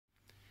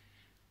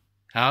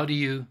How do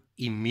you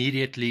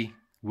immediately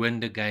win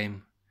the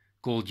game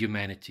called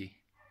humanity?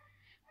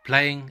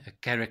 Playing a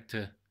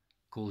character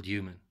called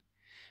human.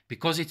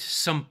 Because it's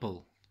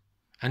simple,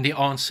 and the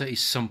answer is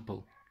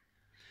simple.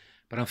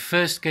 But I'm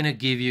first going to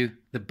give you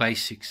the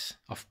basics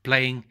of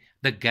playing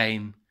the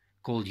game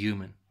called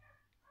human.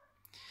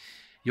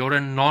 You're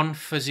a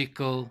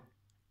non-physical,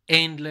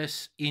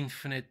 endless,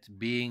 infinite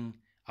being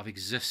of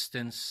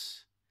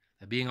existence,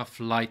 a being of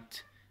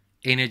light,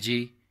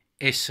 energy,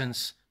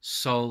 essence,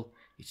 soul.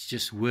 It's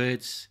just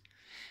words.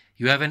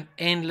 You have an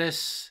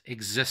endless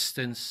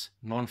existence,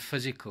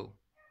 non-physical,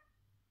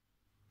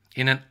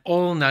 in an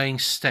all-knowing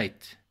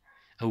state,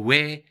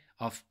 aware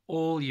of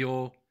all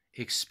your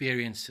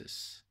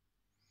experiences.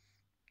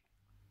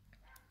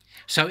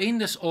 So in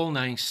this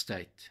all-knowing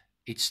state,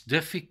 it's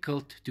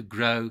difficult to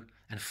grow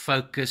and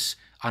focus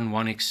on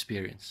one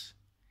experience.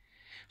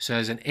 So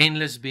as an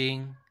endless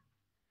being,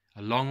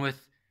 along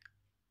with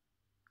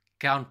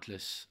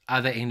countless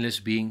other endless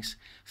beings,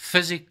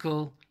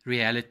 physical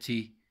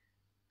reality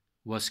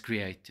was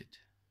created.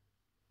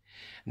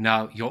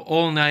 Now, your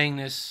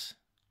all-knowingness,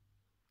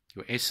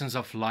 your essence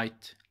of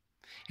light,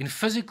 in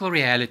physical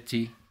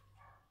reality,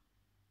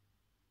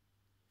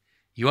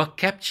 you are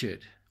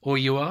captured or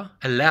you are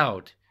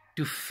allowed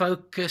to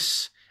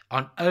focus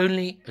on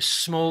only a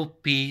small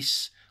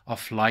piece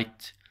of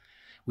light,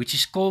 which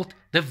is called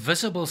the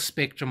visible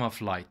spectrum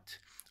of light,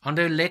 on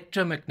the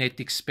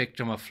electromagnetic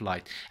spectrum of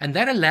light. And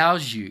that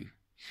allows you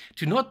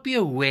to not be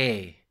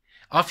aware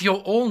of your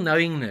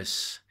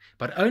all-knowingness,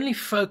 but only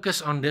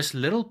focus on this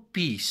little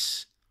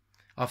piece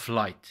of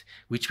light,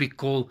 which we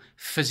call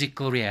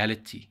physical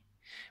reality,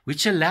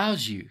 which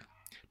allows you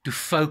to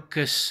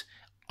focus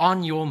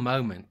on your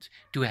moment,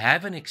 to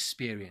have an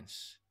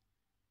experience,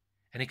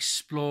 and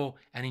explore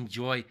and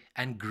enjoy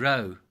and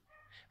grow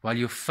while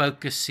you're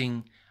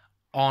focusing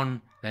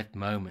on that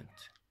moment.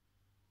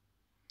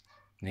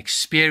 An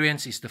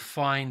experience is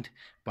defined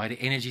by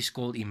the energies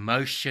called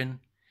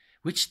emotion,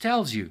 which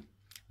tells you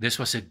this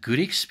was a good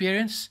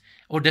experience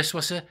or this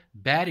was a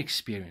bad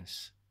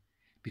experience,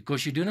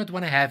 because you do not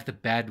want to have the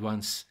bad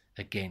ones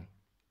again.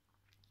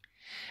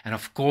 And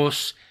of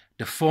course,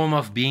 the form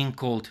of being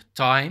called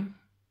time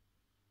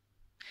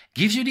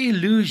gives you the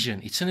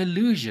illusion, it's an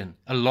illusion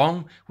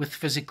along with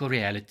physical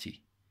reality,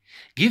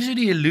 gives you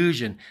the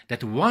illusion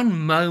that one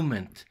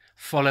moment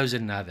follows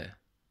another.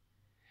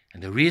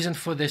 And the reason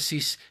for this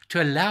is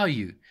to allow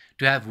you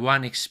to have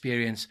one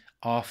experience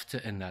after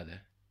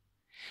another.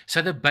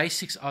 So the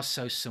basics are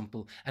so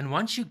simple. And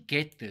once you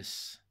get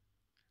this,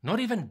 not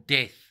even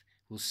death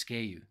will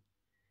scare you,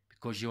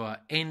 because you are an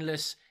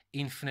endless,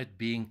 infinite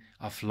being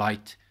of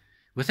light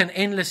with an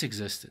endless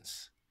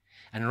existence.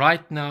 And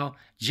right now,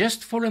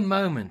 just for a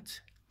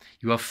moment,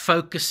 you are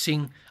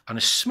focusing on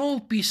a small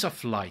piece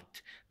of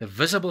light, the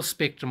visible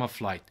spectrum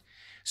of light,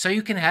 so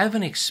you can have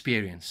an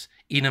experience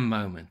in a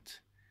moment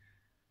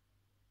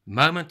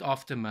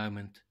after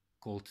moment,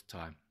 called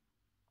time.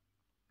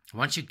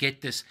 Once you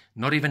get this,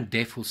 not even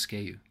death will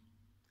scare you.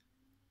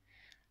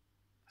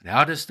 And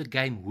how does the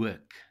game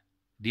work?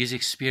 These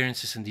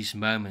experiences and these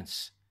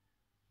moments,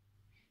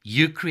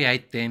 you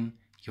create them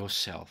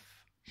yourself.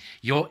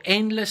 Your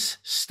endless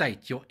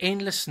state, your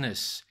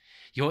endlessness,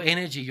 your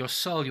energy, your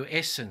soul, your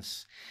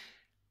essence,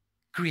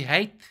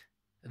 create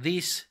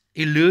these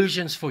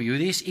illusions for you,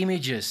 these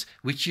images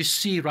which you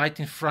see right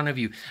in front of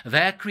you.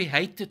 They are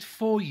created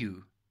for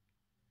you.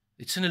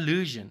 It's an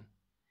illusion.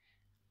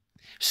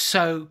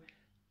 So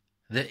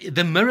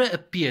the mirror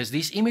appears,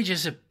 these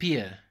images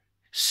appear,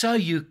 so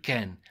you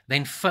can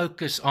then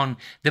focus on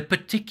the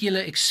particular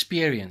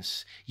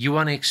experience you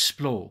want to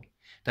explore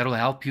that will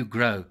help you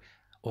grow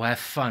or have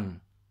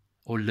fun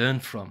or learn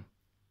from.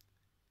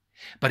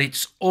 But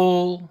it's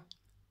all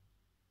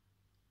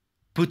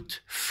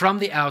put from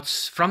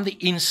the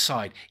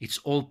inside, it's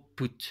all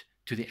put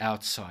to the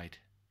outside.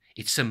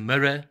 It's a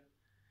mirror,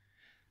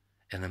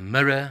 and a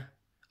mirror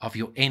of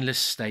your endless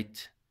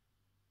state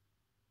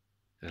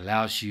that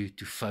allows you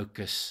to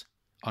focus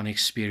on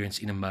experience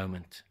in a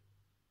moment.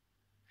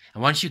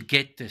 And once you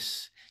get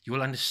this, you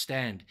will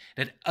understand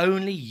that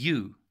only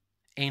you,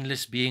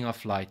 endless being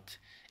of light,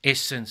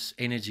 essence,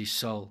 energy,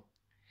 soul,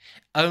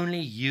 only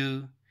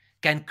you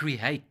can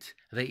create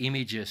the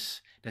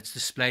images that's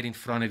displayed in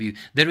front of you,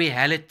 the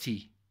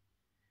reality,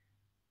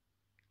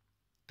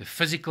 the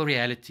physical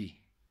reality,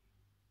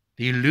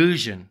 the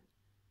illusion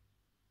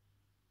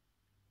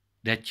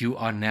that you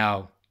are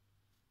now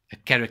a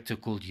character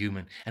called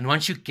human. And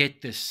once you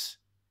get this,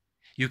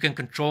 you can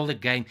control the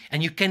game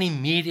and you can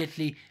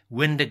immediately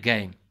win the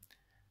game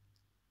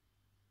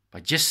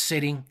by just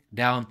setting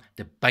down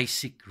the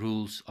basic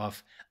rules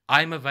of,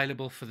 I'm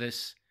available for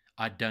this,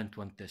 I don't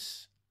want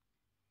this.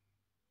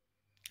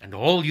 And the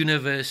whole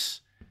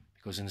universe,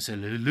 because it's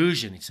an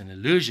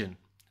illusion,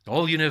 the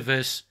whole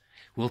universe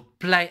will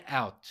play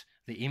out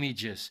the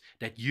images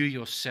that you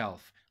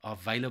yourself are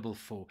available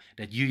for,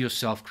 that you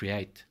yourself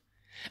create.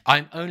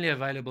 I'm only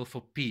available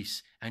for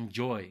peace and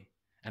joy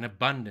and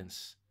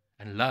abundance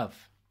and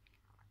love.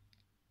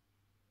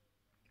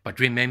 But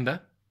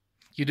remember,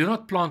 you do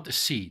not plant a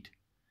seed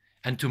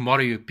and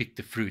tomorrow you pick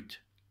the fruit.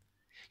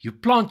 You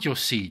plant your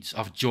seeds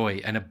of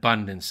joy and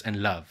abundance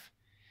and love.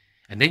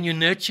 And then you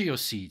nurture your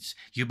seeds.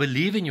 You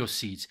believe in your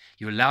seeds.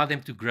 You allow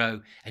them to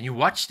grow, and you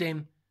watch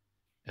them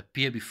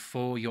appear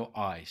before your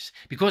eyes.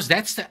 Because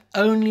that's the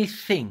only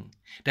thing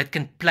that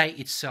can play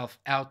itself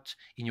out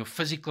in your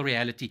physical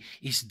reality,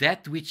 is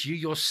that which you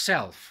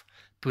yourself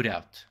put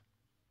out.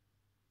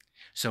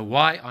 So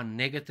why are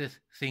negative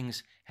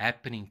things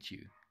happening to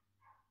you?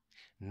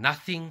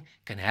 Nothing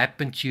can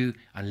happen to you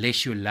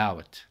unless you allow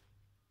it.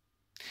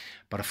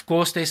 But of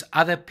course, there's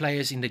other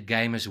players in the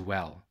game as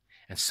well.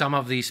 And some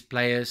of these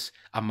players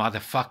are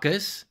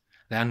motherfuckers.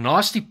 They are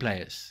nasty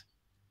players.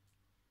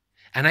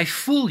 And they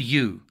fool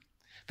you.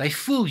 They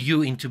fool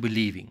you into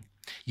believing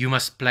you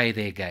must play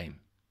their game.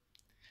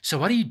 So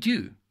what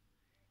do?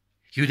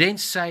 You then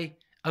say,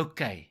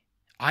 okay,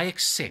 I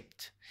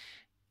accept.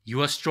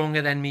 You are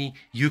stronger than me.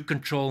 You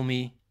control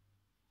me.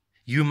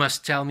 You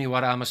must tell me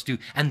what I must do.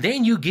 And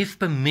then you give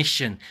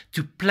permission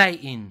to play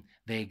in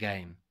their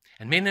game.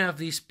 And many of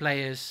these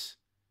players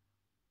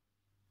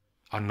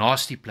are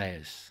nasty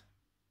players.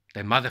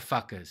 They're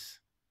motherfuckers.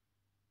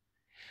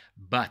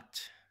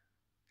 But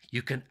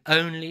you can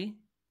only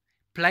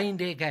play in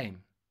their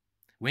game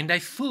when they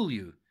fool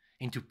you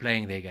into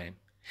playing their game.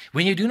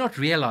 When you do not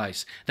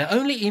realize the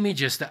only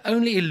images, the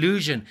only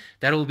illusion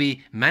that will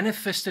be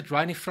manifested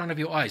right in front of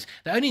your eyes,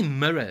 the only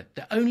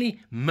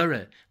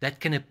mirror that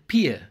can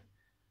appear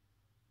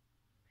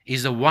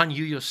is the one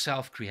you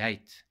yourself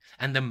create,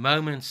 and the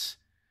moments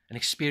and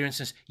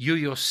experiences you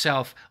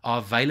yourself are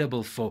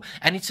available for.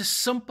 And it's as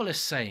simple as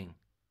saying,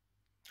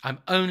 I'm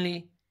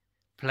only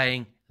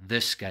playing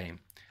this game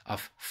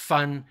of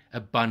fun,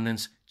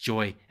 abundance,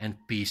 joy, and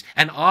peace.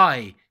 And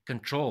I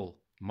control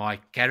my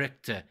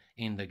character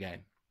in the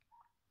game.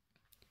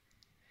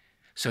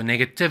 So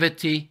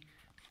negativity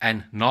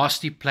and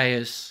nasty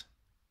players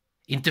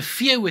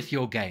interfere with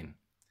your game.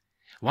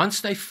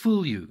 Once they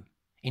fool you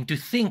into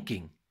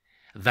thinking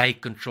they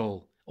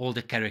control all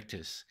the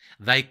characters,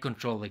 they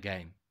control the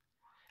game.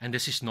 And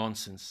this is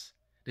nonsense.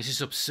 This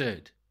is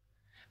absurd.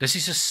 This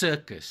is a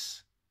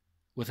circus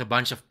with a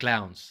bunch of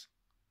clowns.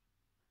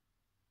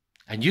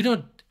 And you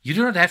do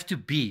not have to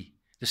be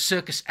the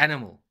circus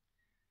animal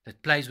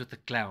that plays with the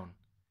clown.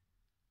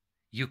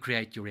 You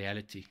create your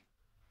reality.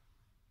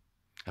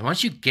 And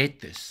once you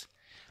get this,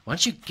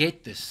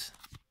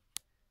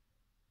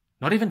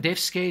 not even death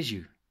scares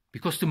you,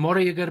 because tomorrow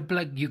you're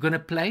going to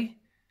play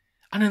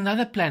on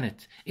another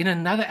planet, in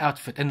another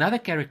outfit, another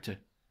character.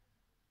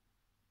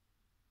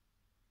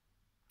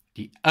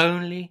 The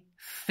only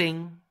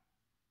thing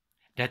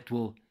that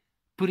will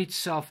put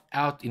itself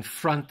out in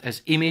front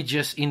as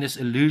images in this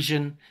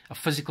illusion of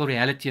physical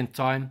reality and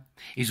time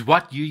is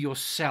what you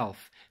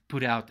yourself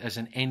put out as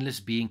an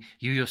endless being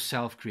you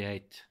yourself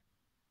create.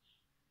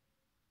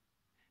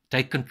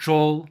 Take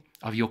control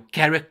of your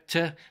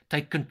character,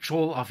 take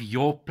control of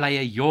your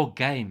player, your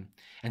game,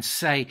 and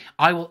say,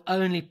 I will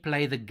only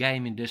play the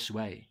game in this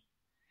way.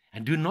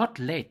 And do not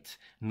let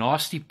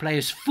nasty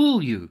players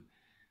fool you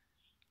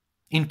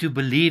into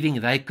believing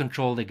they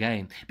control the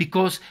game.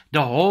 Because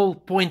the whole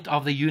point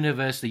of the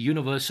universe, the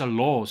universal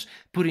laws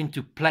put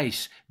into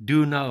place,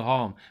 do no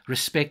harm,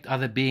 respect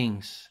other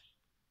beings,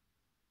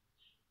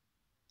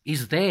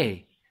 is there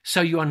so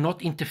you are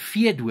not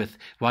interfered with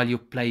while you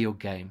play your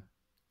game.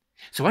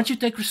 So once you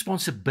take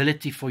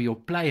responsibility for your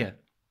player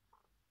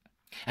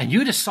and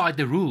you decide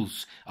the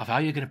rules of how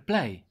you're going to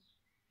play,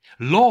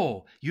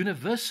 law,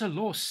 universal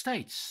law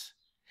states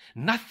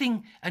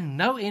nothing and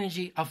no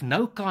energy of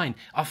no kind,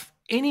 of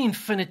any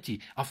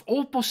infinity, of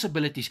all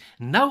possibilities,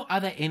 no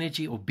other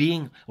energy or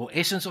being or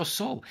essence or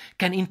soul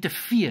can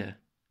interfere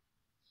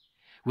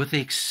with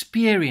the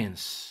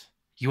experience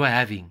you are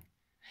having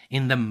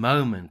in the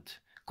moment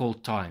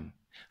called time,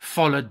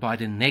 followed by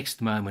the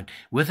next moment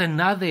with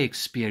another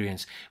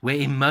experience where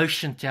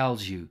emotion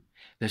tells you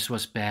this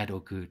was bad or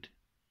good.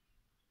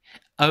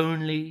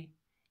 Only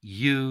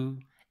you,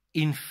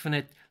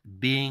 infinite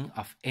being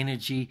of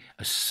energy,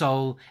 a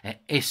soul, an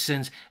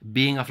essence,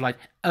 being of light,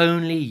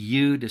 only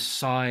you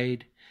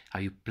decide how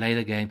you play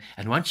the game.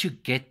 And once you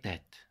get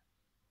that,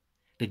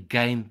 the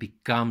game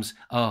becomes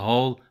a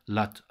whole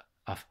lot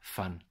of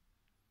fun.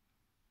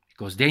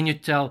 Because then you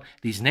tell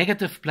these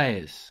negative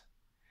players,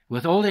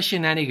 with all their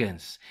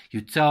shenanigans,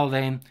 you tell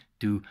them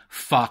to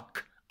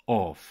fuck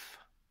off.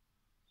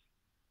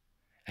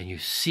 And you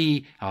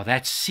see how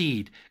that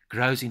seed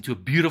grows into a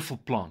beautiful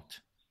plant,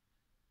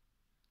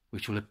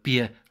 which will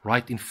appear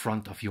right in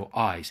front of your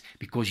eyes,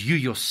 because you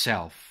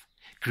yourself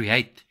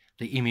create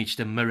the image,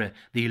 the mirror,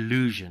 the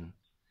illusion,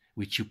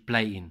 which you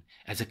play in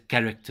as a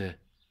character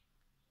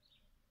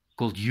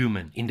called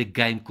human, in the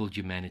game called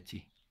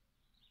humanity.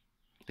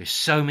 There's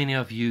so many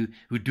of you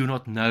who do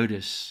not know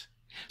this.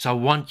 So I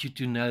want you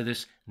to know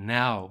this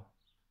now.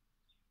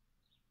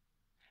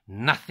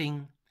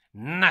 Nothing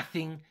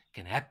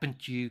can happen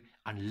to you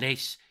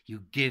unless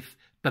you give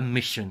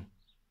permission.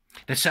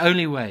 That's the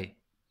only way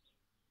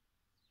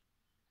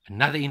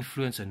another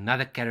influence,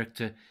 another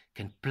character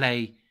can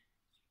play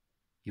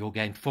your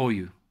game for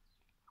you.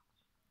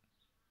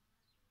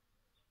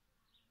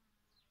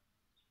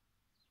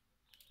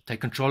 Take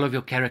control of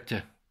your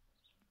character.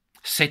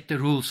 Set the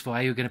rules for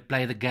how you're going to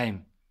play the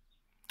game.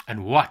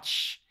 And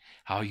watch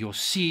how your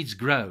seeds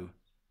grow.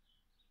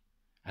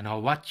 And how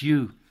what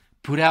you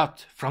put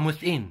out from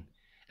within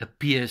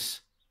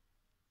appears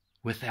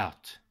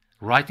without,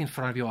 right in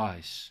front of your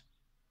eyes.